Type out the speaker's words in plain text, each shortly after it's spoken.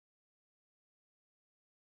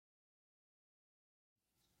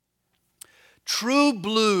True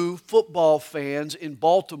blue football fans in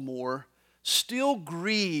Baltimore still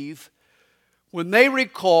grieve when they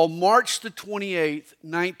recall March the 28th,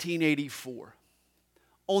 1984.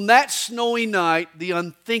 On that snowy night, the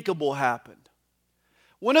unthinkable happened.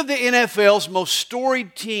 One of the NFL's most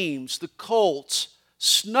storied teams, the Colts,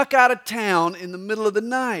 snuck out of town in the middle of the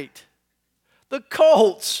night. The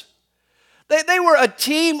Colts. They were a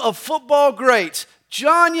team of football greats.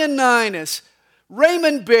 John Unitas,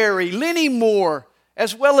 Raymond Berry, Lenny Moore,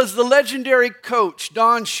 as well as the legendary coach,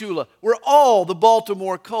 Don Shula, were all the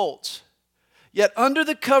Baltimore Colts. Yet under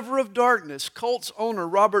the cover of darkness, Colts owner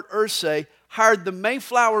Robert Irsay hired the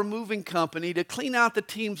Mayflower Moving Company to clean out the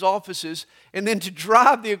team's offices and then to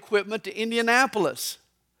drive the equipment to Indianapolis.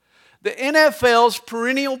 The NFL's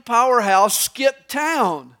perennial powerhouse skipped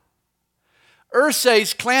town.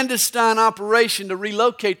 Irsay's clandestine operation to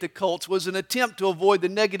relocate the Colts was an attempt to avoid the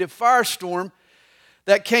negative firestorm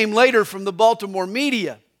that came later from the Baltimore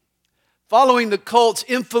media. Following the Colts'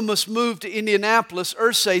 infamous move to Indianapolis,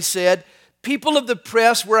 Irsay said, "People of the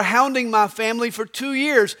press were hounding my family for 2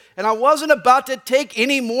 years, and I wasn't about to take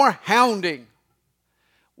any more hounding."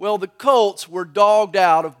 Well, the Colts were dogged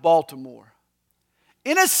out of Baltimore.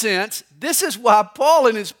 In a sense, this is why Paul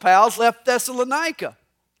and his pals left Thessalonica.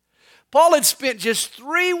 Paul had spent just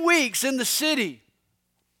 3 weeks in the city,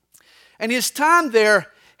 and his time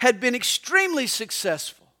there had been extremely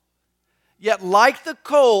successful. Yet, like the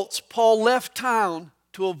Colts, Paul left town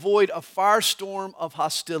to avoid a firestorm of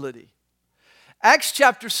hostility. Acts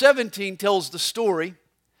chapter 17 tells the story.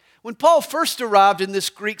 When Paul first arrived in this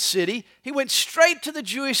Greek city, he went straight to the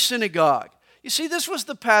Jewish synagogue. You see, this was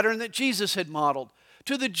the pattern that Jesus had modeled.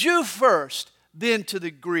 To the Jew first, then to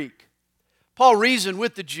the Greek. Paul reasoned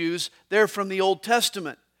with the Jews there from the Old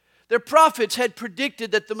Testament. Their prophets had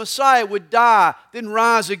predicted that the Messiah would die, then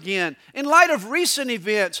rise again. In light of recent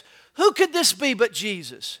events, who could this be but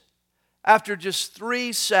Jesus? After just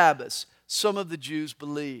 3 Sabbaths, some of the Jews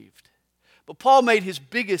believed. But Paul made his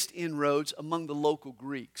biggest inroads among the local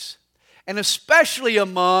Greeks, and especially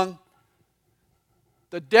among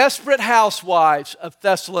the desperate housewives of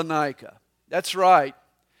Thessalonica. That's right.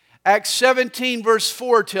 Acts 17 verse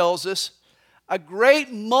 4 tells us, a great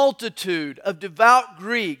multitude of devout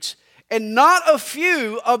Greeks and not a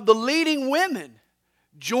few of the leading women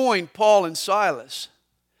joined Paul and Silas.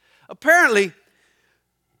 Apparently,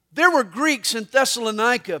 there were Greeks in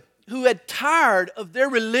Thessalonica who had tired of their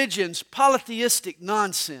religion's polytheistic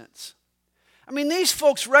nonsense. I mean, these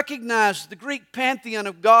folks recognized the Greek pantheon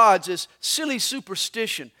of gods as silly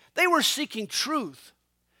superstition. They were seeking truth.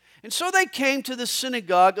 And so they came to the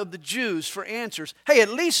synagogue of the Jews for answers. Hey, at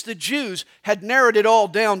least the Jews had narrowed it all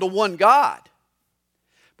down to one God.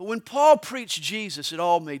 But when Paul preached Jesus, it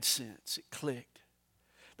all made sense. It clicked.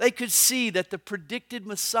 They could see that the predicted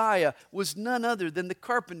Messiah was none other than the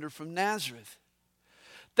carpenter from Nazareth.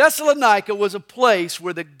 Thessalonica was a place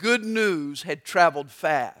where the good news had traveled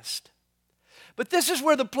fast. But this is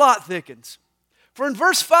where the plot thickens. For in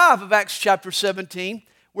verse 5 of Acts chapter 17,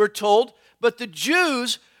 we're told, but the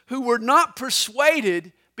Jews who were not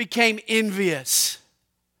persuaded became envious.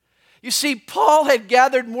 You see, Paul had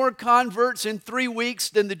gathered more converts in 3 weeks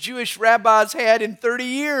than the Jewish rabbis had in 30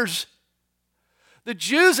 years. The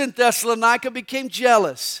Jews in Thessalonica became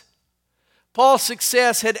jealous. Paul's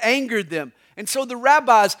success had angered them. And so the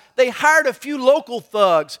rabbis, they hired a few local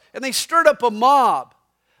thugs and they stirred up a mob.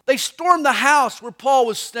 They stormed the house where Paul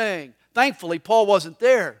was staying. Thankfully, Paul wasn't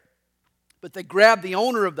there. But they grabbed the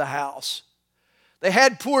owner of the house. They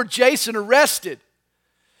had poor Jason arrested,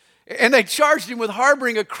 and they charged him with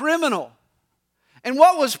harboring a criminal. And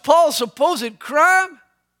what was Paul's supposed crime?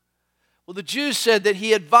 Well, the Jews said that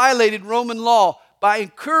he had violated Roman law by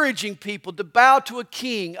encouraging people to bow to a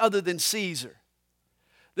king other than Caesar.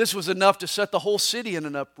 This was enough to set the whole city in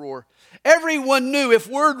an uproar. Everyone knew if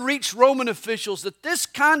word reached Roman officials that this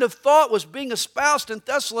kind of thought was being espoused in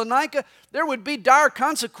Thessalonica, there would be dire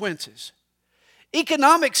consequences.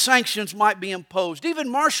 Economic sanctions might be imposed, even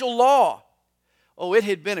martial law. Oh, it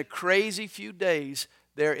had been a crazy few days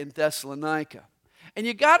there in Thessalonica. And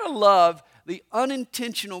you got to love the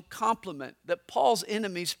unintentional compliment that Paul's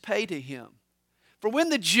enemies pay to him. For when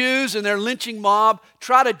the Jews and their lynching mob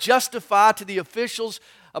try to justify to the officials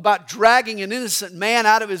about dragging an innocent man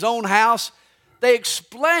out of his own house, they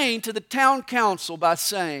explain to the town council by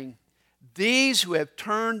saying, "These who have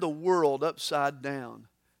turned the world upside down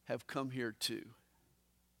have come here too."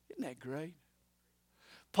 Isn't that great?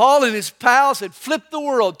 Paul and his pals had flipped the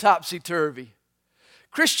world topsy-turvy.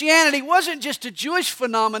 Christianity wasn't just a Jewish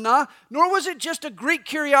phenomenon, nor was it just a Greek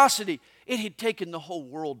curiosity. It had taken the whole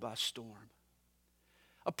world by storm.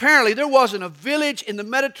 Apparently, there wasn't a village in the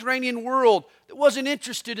Mediterranean world that wasn't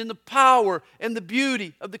interested in the power and the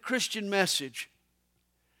beauty of the Christian message.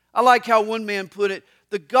 I like how one man put it,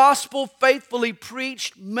 the gospel faithfully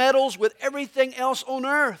preached meddles with everything else on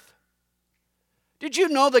earth. Did you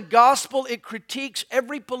know the gospel, it critiques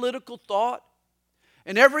every political thought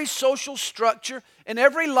and every social structure and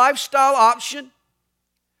every lifestyle option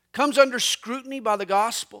comes under scrutiny by the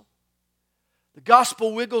gospel? The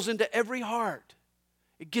gospel wiggles into every heart.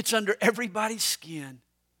 It gets under everybody's skin.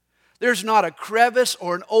 There's not a crevice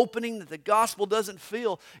or an opening that the gospel doesn't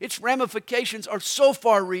fill. Its ramifications are so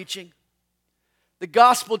far-reaching. The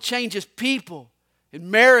gospel changes people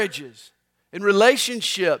and marriages and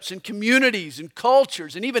relationships and communities and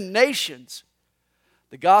cultures and even nations.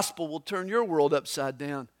 The gospel will turn your world upside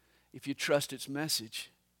down if you trust its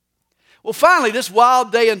message. Well, finally, this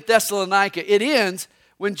wild day in Thessalonica, it ends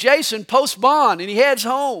when Jason posts bond and he heads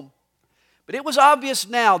home. But it was obvious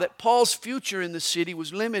now that Paul's future in the city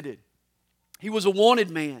was limited. He was a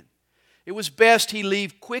wanted man. It was best he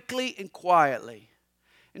leave quickly and quietly.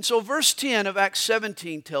 And so verse 10 of Acts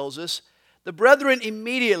 17 tells us, the brethren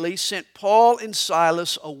immediately sent Paul and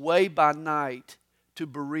Silas away by night to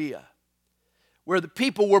Berea, where the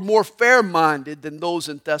people were more fair-minded than those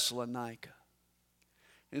in Thessalonica.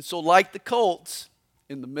 And so like the colts,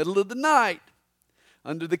 in the middle of the night,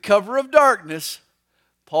 under the cover of darkness,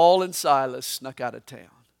 Paul and Silas snuck out of town.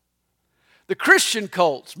 The Christian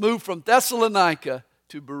cults moved from Thessalonica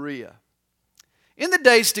to Berea. In the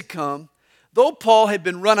days to come, though Paul had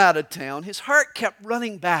been run out of town, his heart kept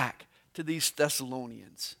running back to these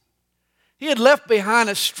Thessalonians. He had left behind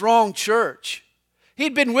a strong church.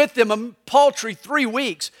 He'd been with them a paltry 3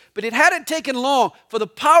 weeks, but it hadn't taken long for the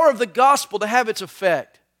power of the gospel to have its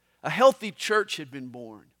effect. A healthy church had been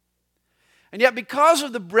born. And yet, because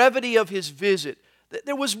of the brevity of his visit,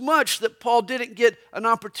 there was much that Paul didn't get an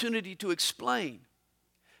opportunity to explain.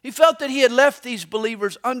 He felt that he had left these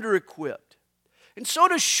believers under-equipped. And so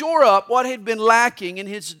to shore up what had been lacking in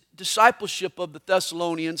his discipleship of the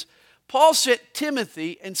Thessalonians, Paul sent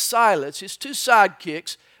Timothy and Silas, his 2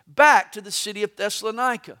 sidekicks, back to the city of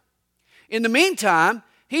Thessalonica. In the meantime,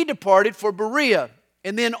 he departed for Berea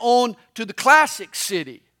and then on to the classic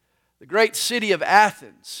city, the great city of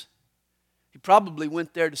Athens. He probably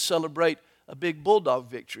went there to celebrate a big bulldog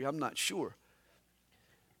victory, I'm not sure.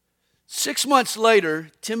 6 months later,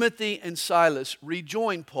 Timothy and Silas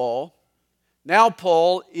rejoined Paul. Now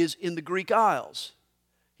Paul is in the Greek Isles.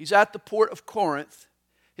 He's at the port of Corinth.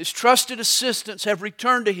 His trusted assistants have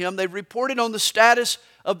returned to him. They've reported on the status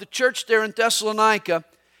of the church there in Thessalonica.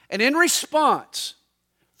 And in response,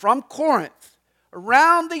 from Corinth,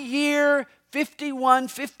 around the year 51,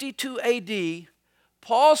 52 AD,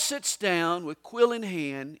 Paul sits down with quill in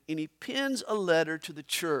hand and he pens a letter to the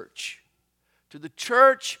church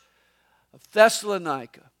of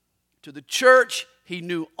Thessalonica, to the church he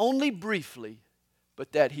knew only briefly,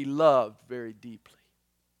 but that he loved very deeply.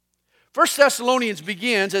 1 Thessalonians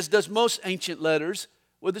begins, as does most ancient letters,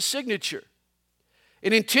 with a signature.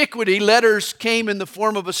 In antiquity, letters came in the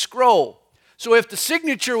form of a scroll. So if the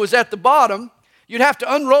signature was at the bottom, you'd have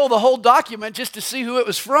to unroll the whole document just to see who it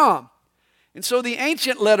was from. And so the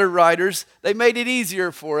ancient letter writers, they made it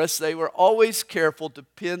easier for us. They were always careful to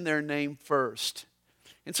pen their name first.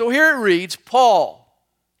 And so here it reads, Paul,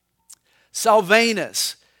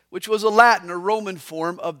 Silvanus, which was a Latin or Roman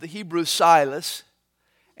form of the Hebrew Silas,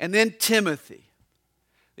 and then Timothy.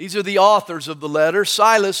 These are the authors of the letter.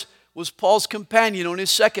 Silas was Paul's companion on his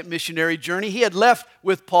second missionary journey. He had left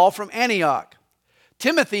with Paul from Antioch.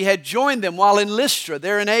 Timothy had joined them while in Lystra,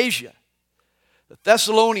 there in Asia. The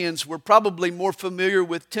Thessalonians were probably more familiar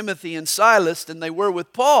with Timothy and Silas than they were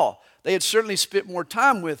with Paul. They had certainly spent more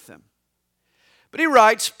time with them. But he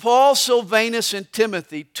writes, Paul, Silvanus, and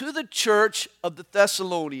Timothy to the church of the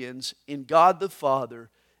Thessalonians in God the Father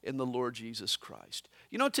and the Lord Jesus Christ.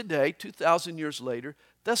 You know, today, 2,000 years later,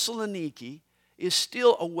 Thessaloniki is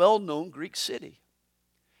still a well-known Greek city.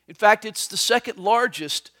 In fact, it's the second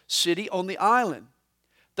largest city on the island.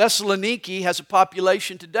 Thessaloniki has a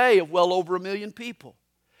population today of well over 1 million people.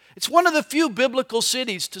 It's one of the few biblical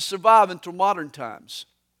cities to survive until modern times.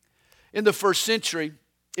 In the first century,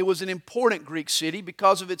 it was an important Greek city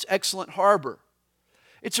because of its excellent harbor.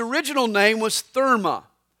 Its original name was Therma,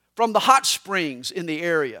 from the hot springs in the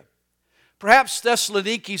area. Perhaps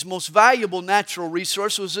Thessaloniki's most valuable natural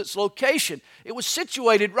resource was its location. It was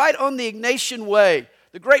situated right on the Egnatian Way,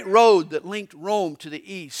 the great road that linked Rome to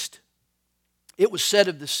the east. It was said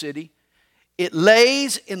of the city, it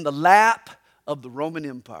lays in the lap of the Roman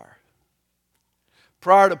Empire.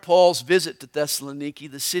 Prior to Paul's visit to Thessaloniki,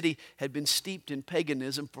 the city had been steeped in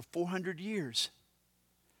paganism for 400 years.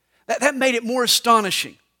 That made it more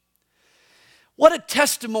astonishing. What a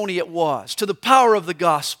testimony it was to the power of the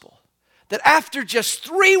gospel that after just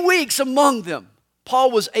 3 weeks among them,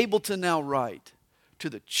 Paul was able to now write to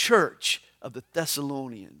the church of the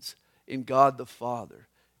Thessalonians in God the Father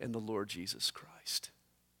and the Lord Jesus Christ.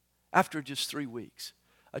 After just 3 weeks,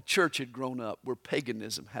 a church had grown up where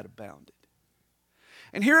paganism had abounded.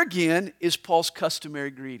 And here again is Paul's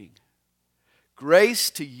customary greeting. Grace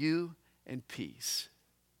to you and peace.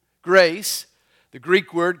 Grace, the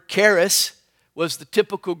Greek word charis, was the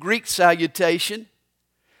typical Greek salutation.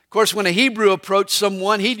 Of course, when a Hebrew approached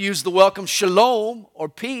someone, he'd use the welcome shalom or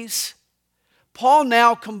peace. Paul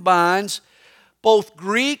now combines both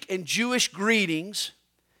Greek and Jewish greetings,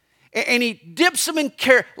 and he dips them in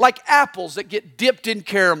like apples that get dipped in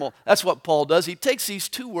caramel. That's what Paul does. He takes these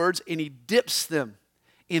two words and he dips them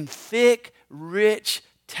in thick, rich,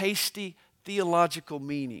 tasty, theological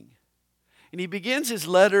meaning. And he begins his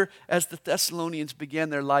letter as the Thessalonians began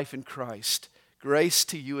their life in Christ. Grace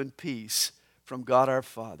to you and peace from God our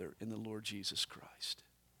Father and the Lord Jesus Christ.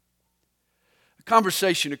 A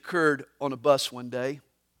conversation occurred on a bus one day.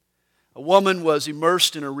 A woman was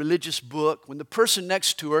immersed in a religious book. When the person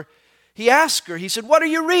next to her, he asked her, he said, "What are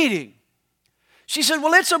you reading?" She said,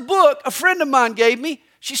 "Well, it's a book a friend of mine gave me.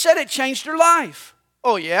 She said it changed her life."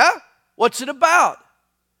 "Oh, yeah? What's it about?"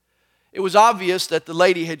 It was obvious that the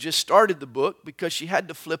lady had just started the book because she had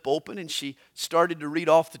to flip open and she started to read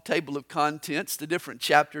off the table of contents, the different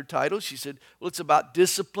chapter titles. She said, "Well, it's about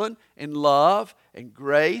discipline and love and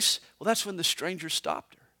grace." Well, that's when the stranger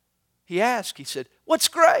stopped her. He asked, he said, "What's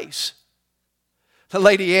grace?" The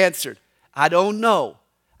lady answered, "I don't know.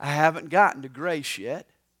 I haven't gotten to grace yet."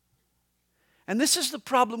 And this is the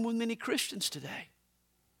problem with many Christians today.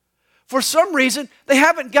 For some reason, they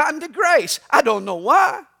haven't gotten to grace. I don't know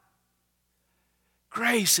why.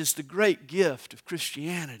 Grace is the great gift of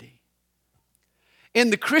Christianity. In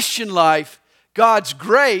the Christian life, God's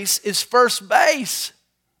grace is first base.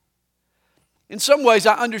 In some ways,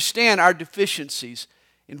 I understand our deficiencies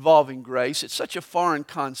involving grace. It's such a foreign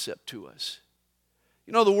concept to us.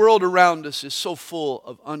 You know, the world around us is so full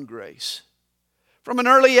of ungrace. From an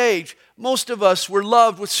early age, most of us were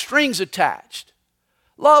loved with strings attached.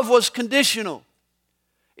 Love was conditional.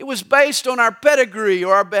 It was based on our pedigree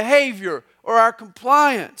or our behavior or our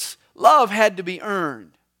compliance. Love had to be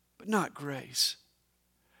earned, but not grace.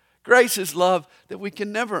 Grace is love that we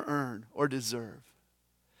can never earn or deserve.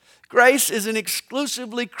 Grace is an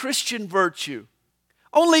exclusively Christian virtue.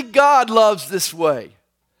 Only God loves this way.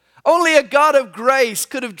 Only a God of grace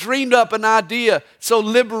could have dreamed up an idea so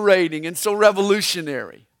liberating and so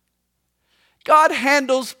revolutionary. God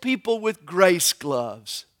handles people with grace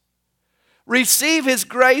gloves. Receive His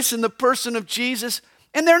grace in the person of Jesus,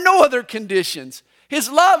 and there are no other conditions. His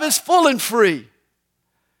love is full and free.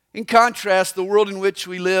 In contrast, the world in which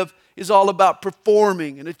we live is all about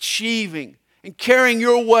performing and achieving and carrying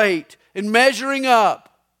your weight and measuring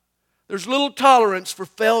up. There's little tolerance for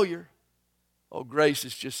failure. Oh, grace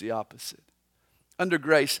is just the opposite. Under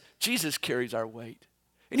grace, Jesus carries our weight.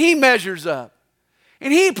 And He measures up.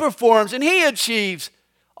 And He performs and He achieves.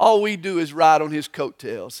 All we do is ride on His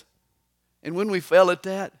coattails. And when we fail at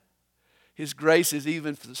that, His grace is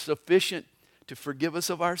even sufficient to forgive us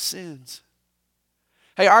of our sins.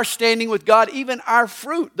 Hey, our standing with God, even our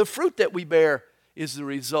fruit, the fruit that we bear, is the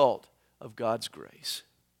result of God's grace.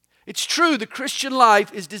 It's true, the Christian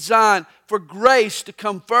life is designed for grace to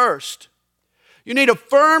come first. You need a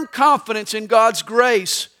firm confidence in God's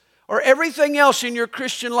grace, or everything else in your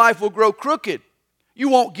Christian life will grow crooked. You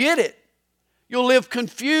won't get it. You'll live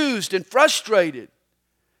confused and frustrated.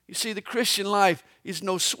 You see, the Christian life is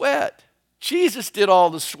no sweat. Jesus did all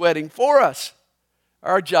the sweating for us.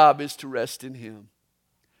 Our job is to rest in Him.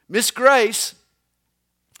 Miss grace,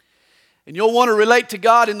 and you'll want to relate to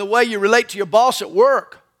God in the way you relate to your boss at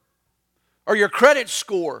work, or your credit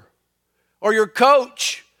score, or your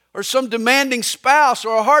coach, or some demanding spouse,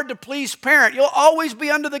 or a hard-to-please parent. You'll always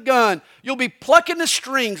be under the gun. You'll be plucking the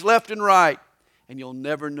strings left and right, and you'll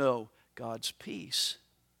never know God's peace.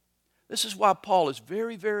 This is why Paul is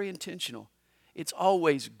very, very intentional. It's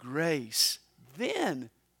always grace, then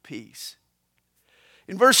peace.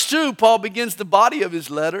 In verse 2, Paul begins the body of his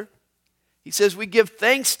letter. He says, "We give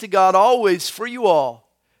thanks to God always for you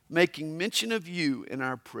all, making mention of you in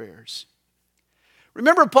our prayers."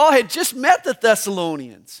 Remember, Paul had just met the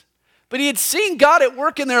Thessalonians, but he had seen God at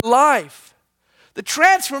work in their life. The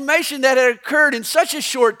transformation that had occurred in such a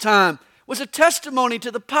short time was a testimony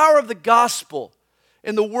to the power of the gospel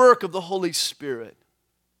and the work of the Holy Spirit.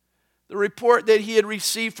 The report that he had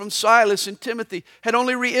received from Silas and Timothy had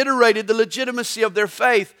only reiterated the legitimacy of their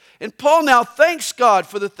faith. And Paul now thanks God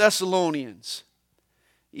for the Thessalonians.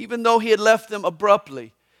 Even though he had left them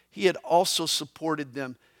abruptly, he had also supported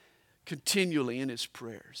them continually in his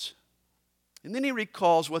prayers. And then he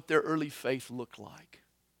recalls what their early faith looked like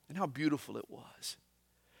and how beautiful it was.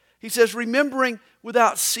 He says, remembering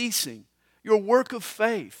without ceasing your work of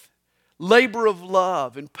faith, labor of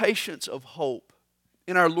love, and patience of hope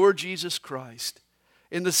in our Lord Jesus Christ,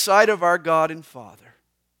 in the sight of our God and Father.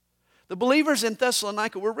 The believers in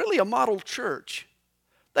Thessalonica were really a model church.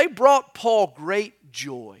 They brought Paul great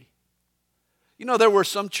joy. You know, there were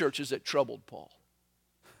some churches that troubled Paul.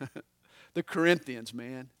 The Corinthians,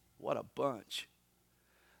 man, what a bunch.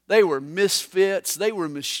 They were misfits. They were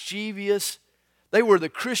mischievous. They were the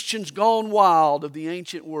Christians gone wild of the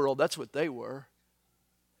ancient world. That's what they were.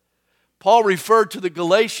 Paul referred to the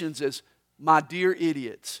Galatians as my dear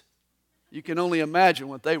idiots. You can only imagine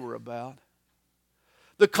what they were about.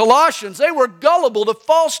 The Colossians, they were gullible to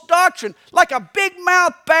false doctrine. Like a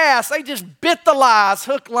big-mouthed bass, they just bit the lies,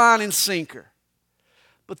 hook, line, and sinker.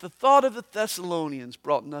 But the thought of the Thessalonians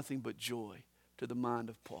brought nothing but joy to the mind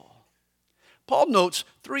of Paul. Paul notes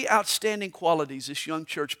three outstanding qualities this young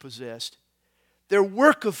church possessed: their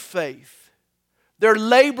work of faith, their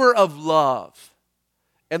labor of love,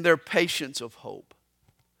 and their patience of hope.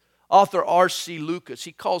 Author R.C. Lucas,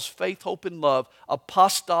 he calls faith, hope, and love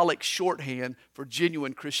apostolic shorthand for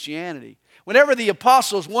genuine Christianity. Whenever the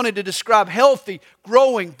apostles wanted to describe healthy,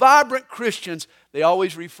 growing, vibrant Christians, they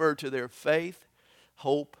always referred to their faith,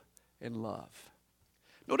 hope, and love.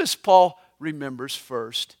 Notice Paul remembers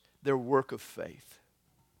first their work of faith.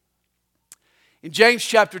 In James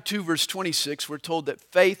chapter 2, verse 26, we're told that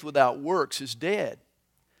faith without works is dead.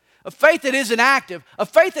 A faith that isn't active, a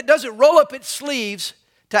faith that doesn't roll up its sleeves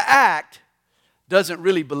to act, doesn't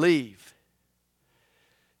really believe.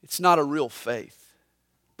 It's not a real faith.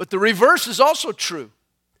 But the reverse is also true.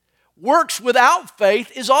 Works without faith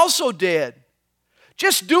is also dead.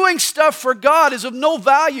 Just doing stuff for God is of no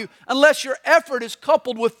value unless your effort is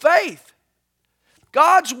coupled with faith.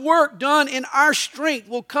 God's work done in our strength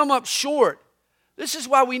will come up short. This is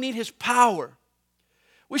why we need His power.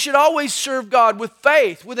 We should always serve God with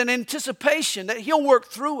faith, with an anticipation that He'll work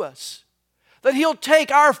through us. That He'll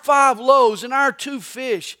take our 5 loaves and our 2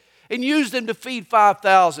 fish and use them to feed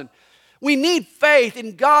 5,000. We need faith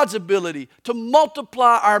in God's ability to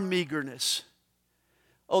multiply our meagerness.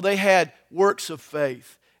 Oh, they had works of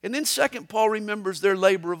faith. And then second, Paul remembers their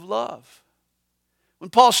labor of love.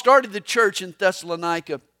 When Paul started the church in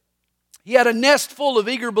Thessalonica, he had a nest full of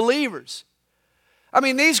eager believers. I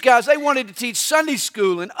mean, these guys, they wanted to teach Sunday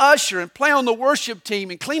school and usher and play on the worship team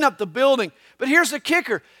and clean up the building. But here's the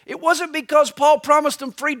kicker. It wasn't because Paul promised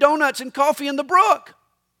them free donuts and coffee in the brook.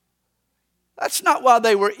 That's not why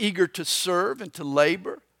they were eager to serve and to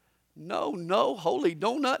labor. No, holy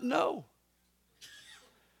donut, no.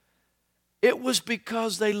 It was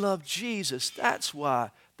because they loved Jesus. That's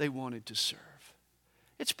why they wanted to serve.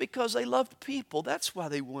 It's because they loved people. That's why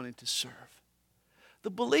they wanted to serve. The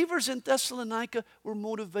believers in Thessalonica were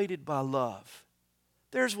motivated by love.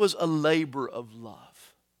 Theirs was a labor of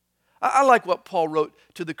love. I like what Paul wrote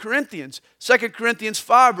to the Corinthians. 2 Corinthians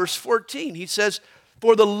 5, verse 14. He says,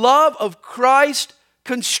 "For the love of Christ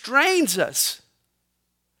constrains us."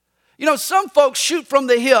 You know, some folks shoot from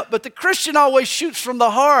the hip, but the Christian always shoots from the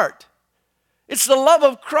heart. It's the love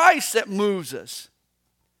of Christ that moves us.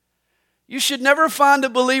 You should never find a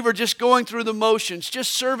believer just going through the motions,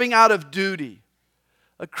 just serving out of duty.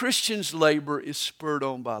 A Christian's labor is spurred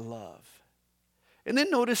on by love. And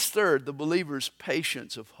then notice third, the believer's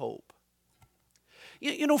patience of hope.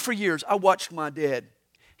 You know, for years, I watched my dad.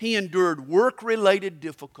 He endured work-related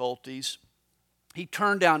difficulties. He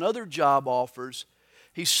turned down other job offers.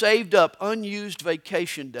 He saved up unused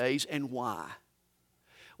vacation days. And why?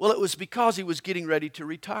 Well, it was because he was getting ready to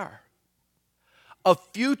retire. A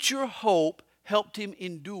future hope helped him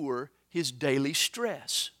endure his daily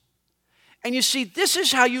stress. And you see, this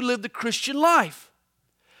is how you live the Christian life.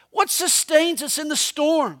 What sustains us in the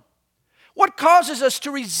storm? What causes us to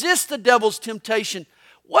resist the devil's temptation?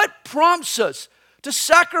 What prompts us to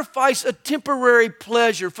sacrifice a temporary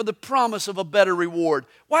pleasure for the promise of a better reward?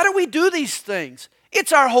 Why do we do these things?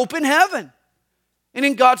 It's our hope in heaven and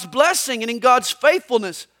in God's blessing and in God's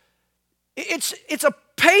faithfulness. It's a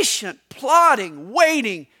patient, plodding,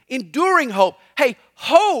 waiting, enduring hope. Hey,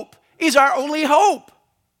 hope is our only hope.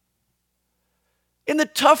 In the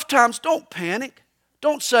tough times, don't panic.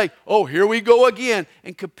 Don't say, "Oh, here we go again,"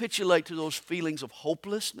 and capitulate to those feelings of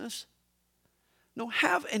hopelessness. No,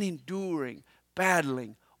 have an enduring,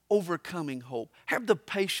 battling, overcoming hope. Have the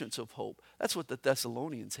patience of hope. That's what the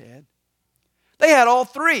Thessalonians had. They had all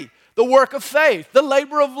three: the work of faith, the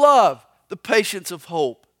labor of love, the patience of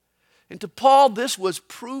hope. And to Paul, this was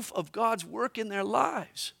proof of God's work in their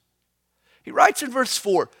lives. He writes in verse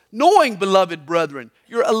 4, knowing, beloved brethren,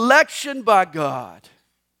 your election by God.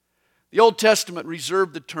 The Old Testament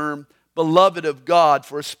reserved the term beloved of God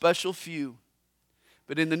for a special few.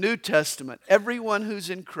 But in the New Testament, everyone who's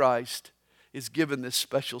in Christ is given this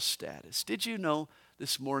special status. Did you know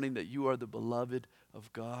this morning that you are the beloved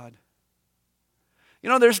of God? You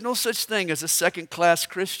know, there's no such thing as a second-class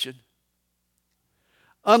Christian.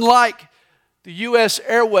 Unlike the U.S.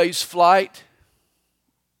 Airways flight,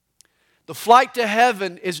 the flight to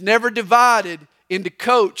heaven is never divided into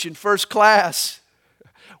coach and first class.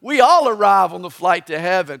 We all arrive on the flight to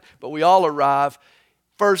heaven, but we all arrive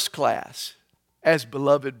first class as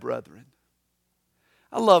beloved brethren.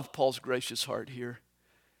 I love Paul's gracious heart here.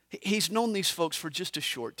 He's known these folks for just a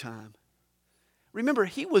short time. Remember,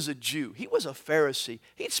 he was a Jew. He was a Pharisee.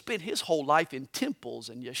 He'd spent his whole life in temples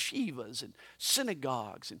and yeshivas and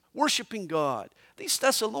synagogues and worshiping God. These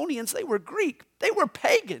Thessalonians, they were Greek. They were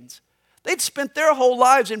pagans. They'd spent their whole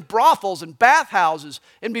lives in brothels and bathhouses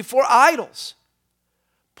and before idols.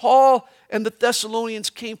 Paul and the Thessalonians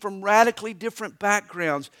came from radically different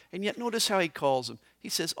backgrounds, and yet notice how he calls them. He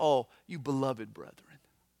says, oh, you beloved brethren.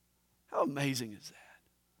 How amazing is that?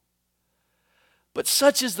 But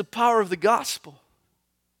such is the power of the gospel.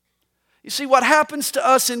 You see, what happens to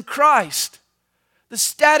us in Christ, the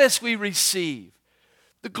status we receive,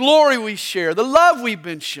 the glory we share, the love we've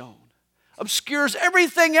been shown, obscures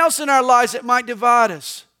everything else in our lives that might divide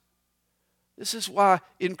us. This is why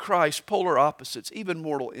in Christ, polar opposites, even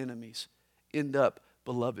mortal enemies, end up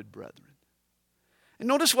beloved brethren. And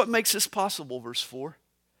notice what makes this possible, verse 4.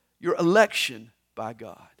 Your election by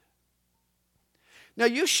God. Now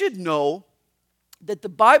you should know that the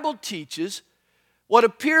Bible teaches what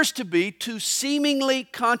appears to be two seemingly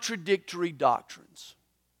contradictory doctrines.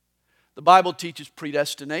 The Bible teaches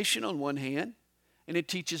predestination on one hand, and it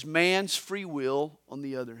teaches man's free will on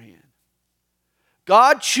the other hand.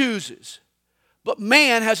 God chooses, but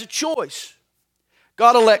man has a choice.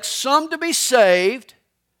 God elects some to be saved,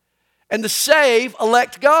 and the saved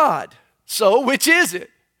elect God. So, which is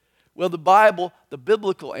it? Well, the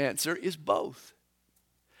biblical answer is both.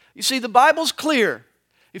 You see, the Bible's clear.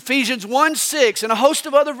 Ephesians 1:6 and a host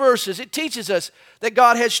of other verses, it teaches us that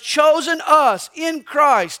God has chosen us in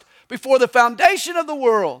Christ before the foundation of the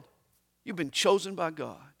world. You've been chosen by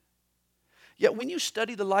God. Yet when you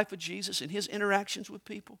study the life of Jesus and his interactions with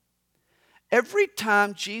people, every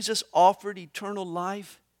time Jesus offered eternal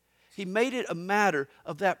life, he made it a matter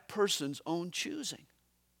of that person's own choosing.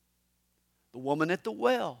 The woman at the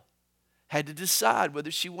well had to decide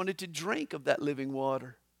whether she wanted to drink of that living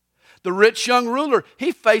water. The rich young ruler,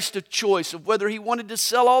 he faced a choice of whether he wanted to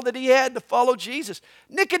sell all that he had to follow Jesus.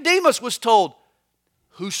 Nicodemus was told,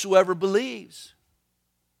 whosoever believes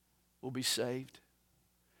will be saved.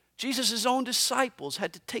 Jesus' own disciples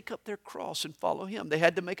had to take up their cross and follow him. They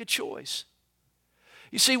had to make a choice.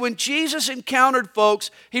 You see, when Jesus encountered folks,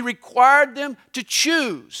 he required them to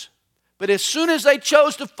choose. But as soon as they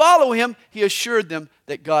chose to follow him, he assured them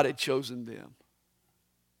that God had chosen them.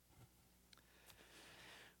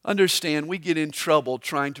 Understand, we get in trouble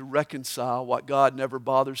trying to reconcile what God never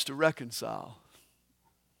bothers to reconcile.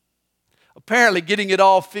 Apparently, getting it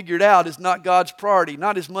all figured out is not God's priority,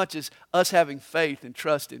 not as much as us having faith and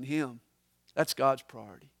trust in him. That's God's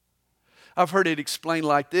priority. I've heard it explained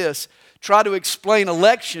like this: try to explain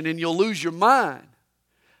election and you'll lose your mind,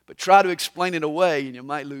 but try to explain it away and you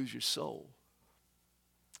might lose your soul.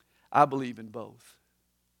 I believe in both.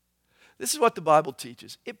 This is what the Bible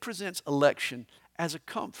teaches. It presents election as a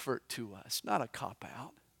comfort to us, not a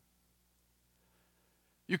cop-out.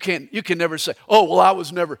 You can never say, oh, well, I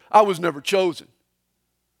was never chosen.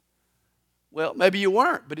 Well, maybe you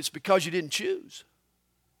weren't, but it's because you didn't choose.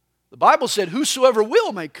 The Bible said, whosoever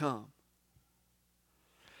will may come.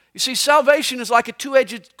 You see, salvation is like a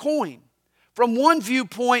two-edged coin. From one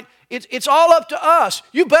viewpoint, it's all up to us.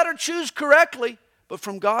 You better choose correctly. But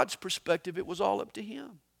from God's perspective, it was all up to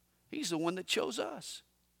him. He's the one that chose us.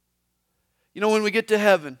 You know, when we get to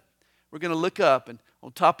heaven, we're going to look up, and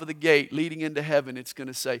on top of the gate leading into heaven, it's going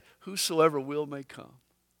to say, whosoever will may come.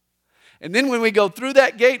 And then when we go through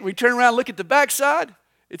that gate and we turn around and look at the backside,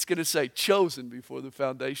 it's going to say, chosen before the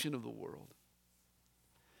foundation of the world.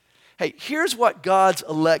 Hey, here's what God's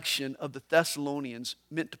election of the Thessalonians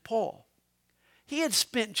meant to Paul. He had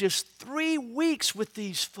spent just 3 weeks with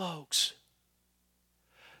these folks.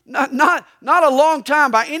 Not a long time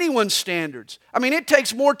by anyone's standards. I mean, it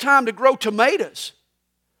takes more time to grow tomatoes.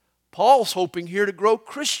 Paul's hoping here to grow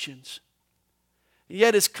Christians.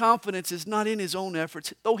 Yet his confidence is not in his own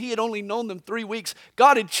efforts. Though he had only known them 3 weeks,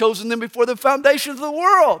 God had chosen them before the foundations of the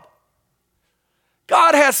world.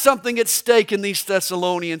 God has something at stake in these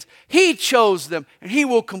Thessalonians. He chose them, and He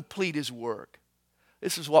will complete His work.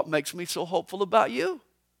 This is what makes me so hopeful about you.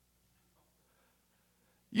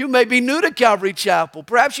 You may be new to Calvary Chapel.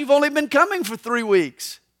 Perhaps you've only been coming for 3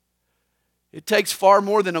 weeks. It takes far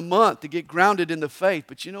more than a month to get grounded in the faith.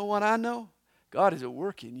 But you know what I know? God is at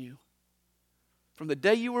work in you. From the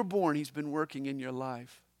day you were born, He's been working in your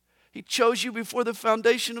life. He chose you before the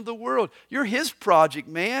foundation of the world. You're His project,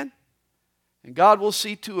 man. And God will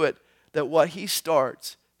see to it that what He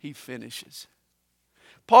starts, He finishes.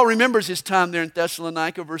 Paul remembers his time there in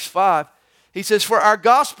Thessalonica, verse 5. He says, "For our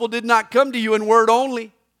gospel did not come to you in word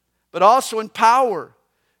only, but also in power,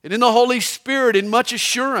 and in the Holy Spirit, in much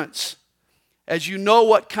assurance, as you know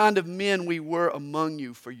what kind of men we were among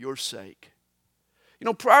you for your sake." You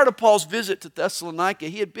know, prior to Paul's visit to Thessalonica,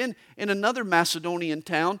 he had been in another Macedonian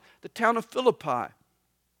town, the town of Philippi.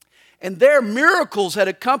 And there, miracles had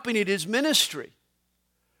accompanied his ministry.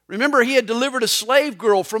 Remember, he had delivered a slave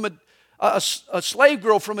girl from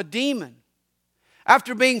a demon.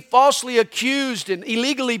 After being falsely accused and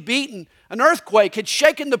illegally beaten, an earthquake had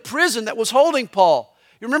shaken the prison that was holding Paul.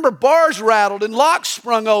 You remember, bars rattled and locks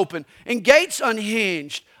sprung open and gates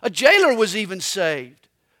unhinged. A jailer was even saved.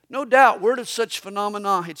 No doubt, word of such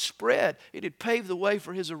phenomena had spread. It had paved the way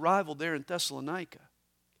for his arrival there in Thessalonica.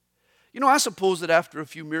 You know, I suppose that after a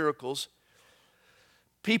few miracles,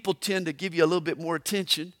 people tend to give you a little bit more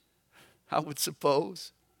attention, I would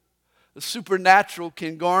suppose. The supernatural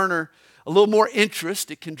can garner a little more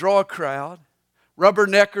interest. It can draw a crowd.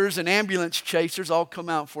 Rubberneckers and ambulance chasers all come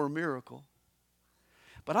out for a miracle.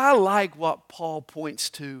 But I like what Paul points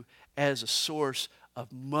to as a source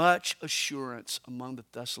of much assurance among the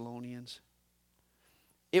Thessalonians.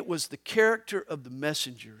 It was the character of the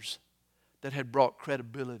messengers that had brought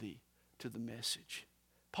credibility to the message.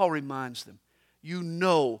 Paul reminds them, you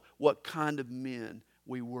know what kind of men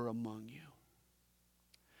we were among you.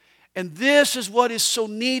 And this is what is so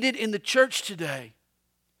needed in the church today.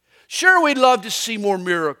 Sure, we'd love to see more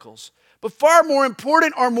miracles, but far more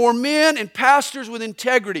important are more men and pastors with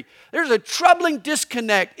integrity. There's a troubling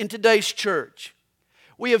disconnect in today's church.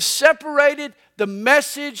 We have separated the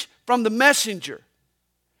message from the messenger.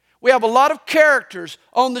 We have a lot of characters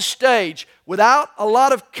on the stage without a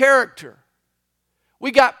lot of character.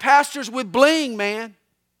 We got pastors with bling, man.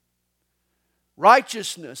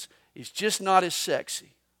 Righteousness is just not as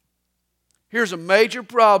sexy. Here's a major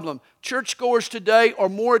problem. Churchgoers today are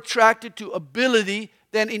more attracted to ability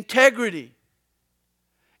than integrity.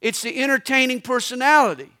 It's the entertaining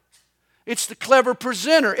personality. It's the clever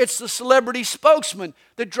presenter. It's the celebrity spokesman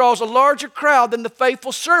that draws a larger crowd than the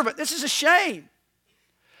faithful servant. This is a shame.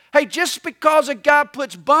 Hey, just because a guy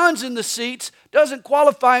puts buns in the seats doesn't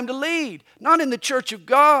qualify him to lead. Not in the church of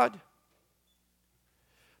God.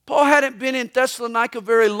 Paul hadn't been in Thessalonica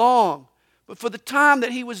very long, but for the time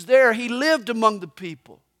that he was there, he lived among the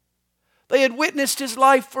people. They had witnessed his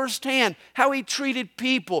life firsthand, how he treated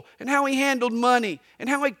people and how he handled money and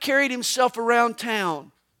how he carried himself around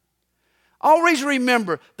town. Always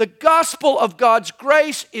remember, the gospel of God's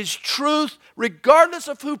grace is truth regardless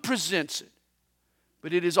of who presents it.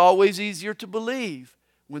 But it is always easier to believe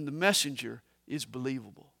when the messenger is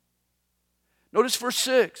believable. Notice verse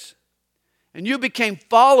 6. And you became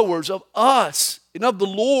followers of us and of the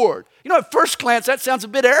Lord. You know, at first glance, that sounds a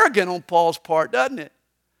bit arrogant on Paul's part, doesn't it?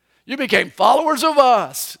 You became followers of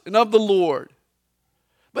us and of the Lord.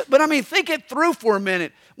 But I mean, think it through for a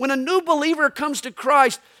minute. When a new believer comes to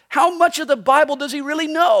Christ, how much of the Bible does he really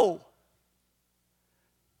know?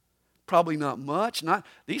 Probably not much.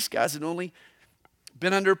 These guys had only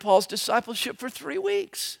been under Paul's discipleship for 3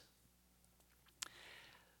 weeks.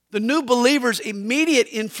 The new believer's immediate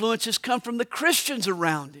influences come from the Christians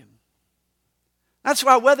around him. That's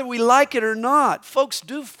why whether we like it or not, folks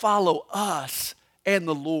do follow us and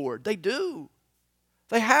the Lord. They do.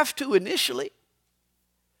 They have to initially.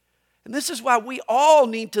 And this is why we all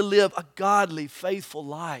need to live a godly, faithful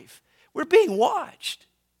life. We're being watched.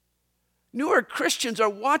 Newer Christians are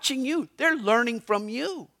watching you. They're learning from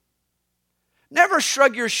you. Never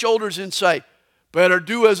shrug your shoulders and say, better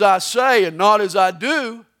do as I say and not as I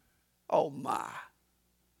do. Oh my.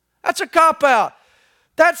 That's a cop-out.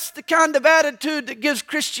 That's the kind of attitude that gives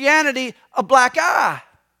Christianity a black eye.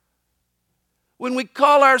 When we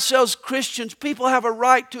call ourselves Christians, people have a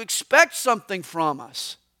right to expect something from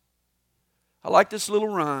us. I like this little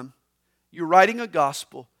rhyme. You're writing a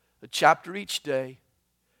gospel, a chapter each day,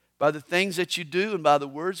 by the things that you do and by the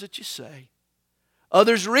words that you say.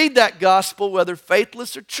 Others read that gospel, whether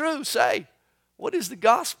faithless or true, say, what is the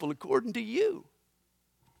gospel according to you?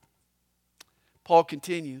 Paul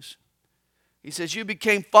continues. He says, you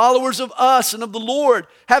became followers of us and of the Lord,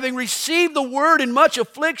 having received the word in much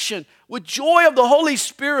affliction, with joy of the Holy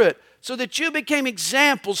Spirit, so that you became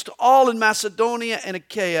examples to all in Macedonia and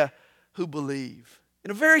Achaia who believe.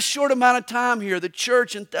 In a very short amount of time here, the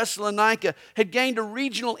church in Thessalonica had gained a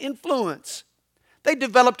regional influence. They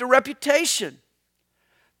developed a reputation.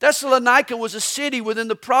 Thessalonica was a city within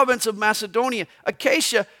the province of Macedonia.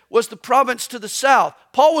 Achaia was the province to the south.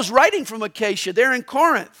 Paul was writing from Achaia there in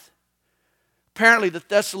Corinth. Apparently the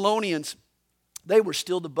Thessalonians, they were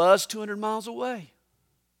still the buzz 200 miles away.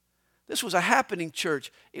 This was a happening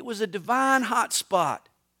church. It was a divine hot spot.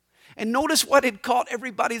 And notice what had caught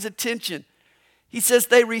everybody's attention. He says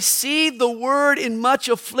they received the word in much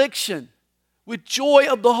affliction with joy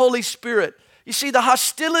of the Holy Spirit. You see, the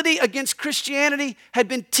hostility against Christianity had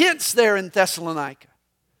been tense there in Thessalonica.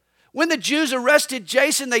 When the Jews arrested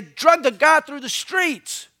Jason, they dragged the guy through the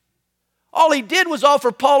streets. All he did was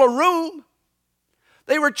offer Paul a room.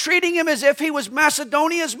 They were treating him as if he was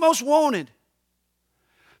Macedonia's most wanted.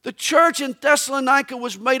 The church in Thessalonica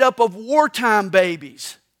was made up of wartime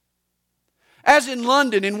babies. As in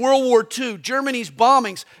London in World War II, Germany's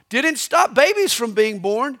bombings didn't stop babies from being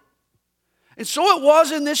born. And so it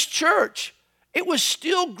was in this church. It was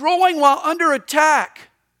still growing while under attack.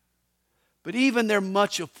 But even their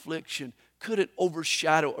much affliction couldn't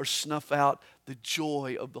overshadow or snuff out the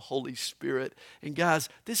joy of the Holy Spirit. And guys,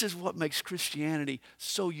 this is what makes Christianity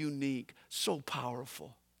so unique, so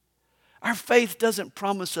powerful. Our faith doesn't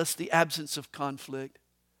promise us the absence of conflict.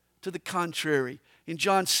 To the contrary, in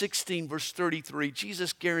John 16, verse 33,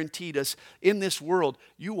 Jesus guaranteed us, in this world,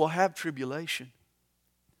 you will have tribulation.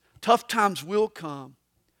 Tough times will come.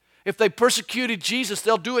 If they persecuted Jesus,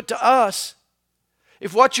 they'll do it to us.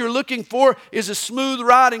 If what you're looking for is a smooth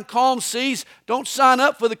ride in calm seas, don't sign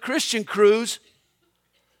up for the Christian cruise.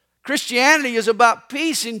 Christianity is about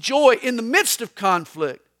peace and joy in the midst of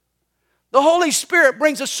conflict. The Holy Spirit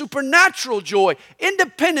brings a supernatural joy,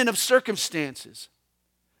 independent of circumstances.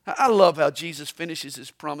 I love how Jesus finishes his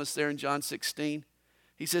promise there in John 16.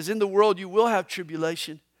 He says, in the world you will have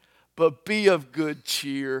tribulation, but be of good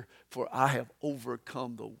cheer, for I have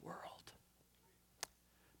overcome the world.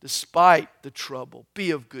 Despite the trouble, be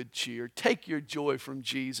of good cheer. Take your joy from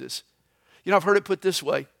Jesus. You know, I've heard it put this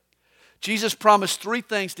way. Jesus promised three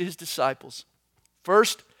things to his disciples.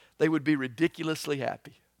 First, they would be ridiculously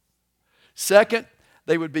happy. Second,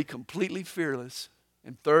 they would be completely fearless.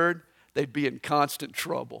 And third, they'd be in constant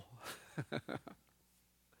trouble.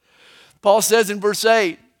 Paul says in verse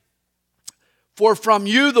 8, for from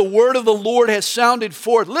you the word of the Lord has sounded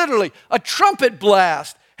forth. Literally, a trumpet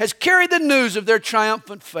blast has carried the news of their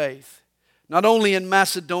triumphant faith. Not only in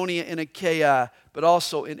Macedonia and Achaia, but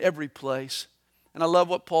also in every place. And I love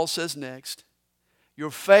what Paul says next. Your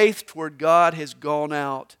faith toward God has gone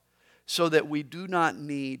out so that we do not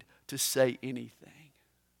need to say anything.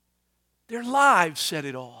 Their lives said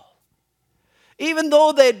it all. Even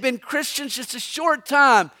though they had been Christians just a short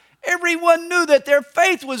time, everyone knew that their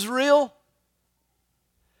faith was real.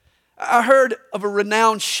 I heard of a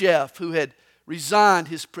renowned chef who had resigned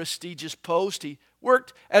his prestigious post. He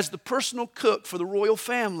worked as the personal cook for the royal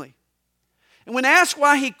family. And when asked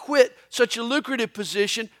why he quit such a lucrative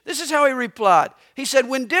position, this is how he replied. He said,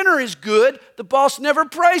 when dinner is good, the boss never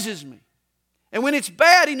praises me. And when it's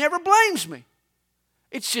bad, he never blames me.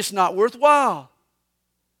 It's just not worthwhile.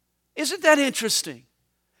 Isn't that interesting?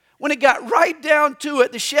 When it got right down to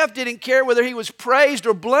it, the chef didn't care whether he was praised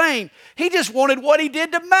or blamed. He just wanted what he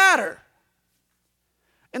did to matter.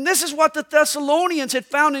 And this is what the Thessalonians had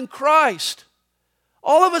found in Christ.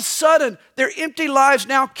 All of a sudden, their empty lives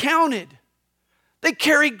now counted. They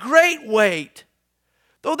carried great weight.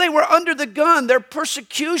 Though they were under the gun, their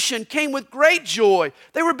persecution came with great joy.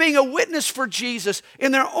 They were being a witness for Jesus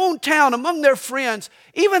in their own town, among their friends,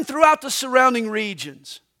 even throughout the surrounding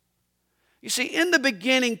regions. You see, in the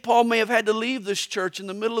beginning, Paul may have had to leave this church in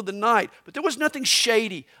the middle of the night, but there was nothing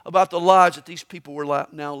shady about the lives that these people were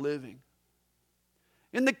now living.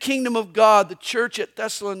 In the kingdom of God, the church at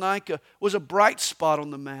Thessalonica was a bright spot on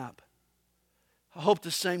the map. I hope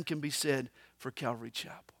the same can be said for Calvary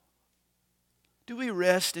Chapel. Do we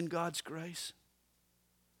rest in God's grace?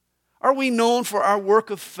 Are we known for our work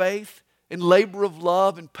of faith and labor of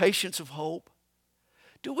love and patience of hope?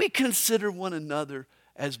 Do we consider one another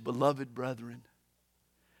as beloved brethren?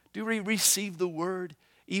 Do we receive the word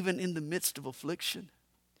even in the midst of affliction?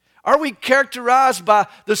 Are we characterized by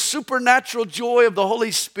the supernatural joy of the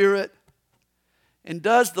Holy Spirit? And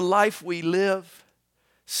does the life we live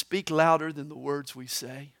speak louder than the words we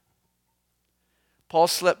say. Paul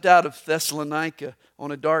slept out of Thessalonica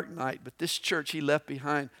on a dark night, but this church he left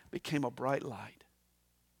behind became a bright light.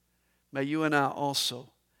 May you and I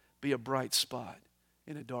also be a bright spot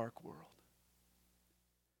in a dark world.